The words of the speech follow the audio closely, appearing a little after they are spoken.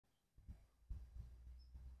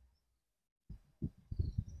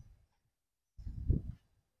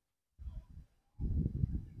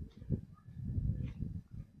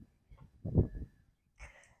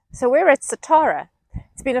So we're at Satara.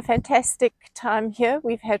 It's been a fantastic time here.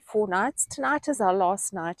 We've had 4 nights. Tonight is our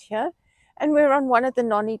last night here. And we're on one of the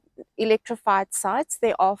non-electrified sites.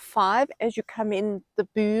 There are 5 as you come in the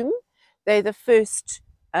boom. They're the first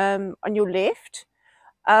on your left.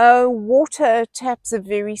 Water taps are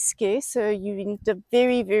very scarce, so you need a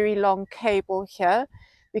very, very long cable here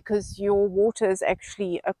because your water is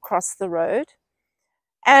actually across the road.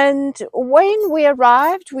 And when we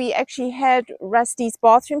arrived, we actually had Rusty's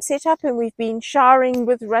bathroom set up, and we've been showering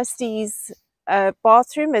with Rusty's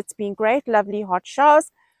bathroom. It's been great, lovely hot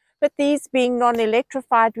showers. But these being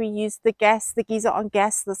non-electrified, we used the geyser on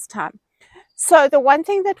gas this time. So the one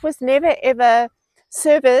thing that was never ever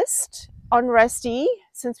serviced on Rusty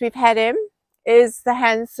since we've had him is the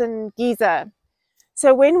Hansen geyser.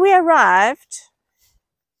 So when we arrived,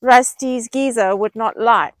 Rusty's geyser would not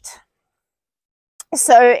light.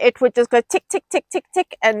 So it would just go tick, tick, tick, tick,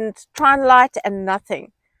 tick, and try and light and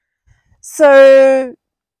nothing. So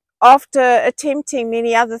after attempting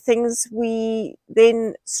many other things, we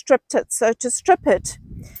then stripped it. So to strip it,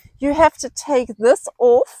 you have to take this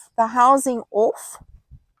off, the housing off,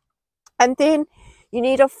 and then you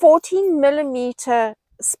need a 14mm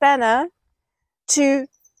spanner to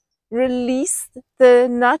release the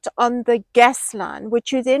nut on the gas line,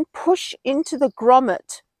 which you then push into the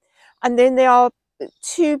grommet. And then there are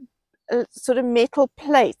 2 sort of metal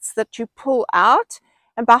plates that you pull out,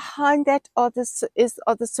 and behind that are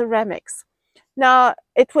the ceramics. Now,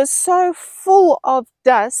 it was so full of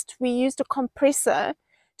dust, we used a compressor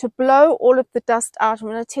to blow all of the dust out. I'm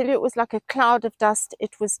going to tell you, it was like a cloud of dust.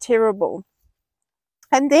 It was terrible.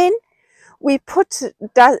 And then we put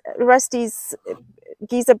Rusty's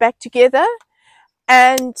geyser back together,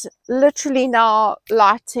 and literally now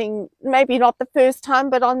lighting, maybe not the first time,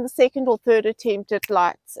 but on the second or third attempt it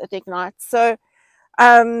ignites. So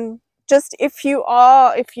just if you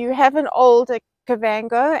have an older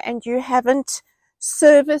Kavango and you haven't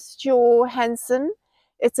serviced your Hansen,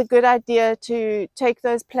 it's a good idea to take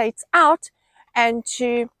those plates out and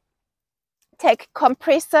to take a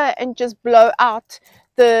compressor and just blow out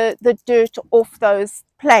the dirt off those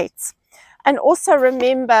plates. And also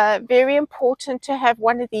remember, very important to have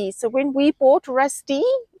one of these. So when we bought Rusty's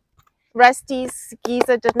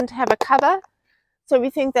geyser didn't have a cover. So we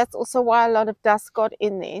think that's also why a lot of dust got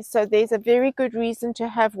in there. So there's a very good reason to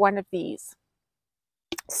have one of these.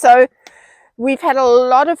 So we've had a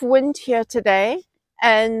lot of wind here today.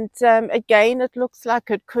 And again, it looks like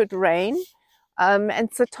it could rain. And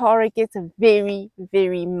Satara gets very,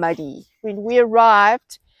 very muddy. When we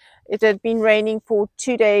arrived, it had been raining for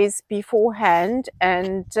 2 days beforehand,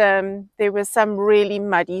 and there were some really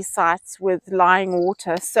muddy sites with lying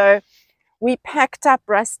water. So we packed up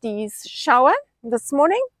Rusty's shower this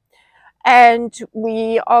morning, and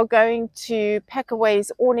we are going to pack away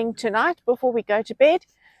his awning tonight before we go to bed,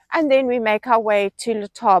 and then we make our way to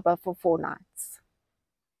Letaba for 4 nights.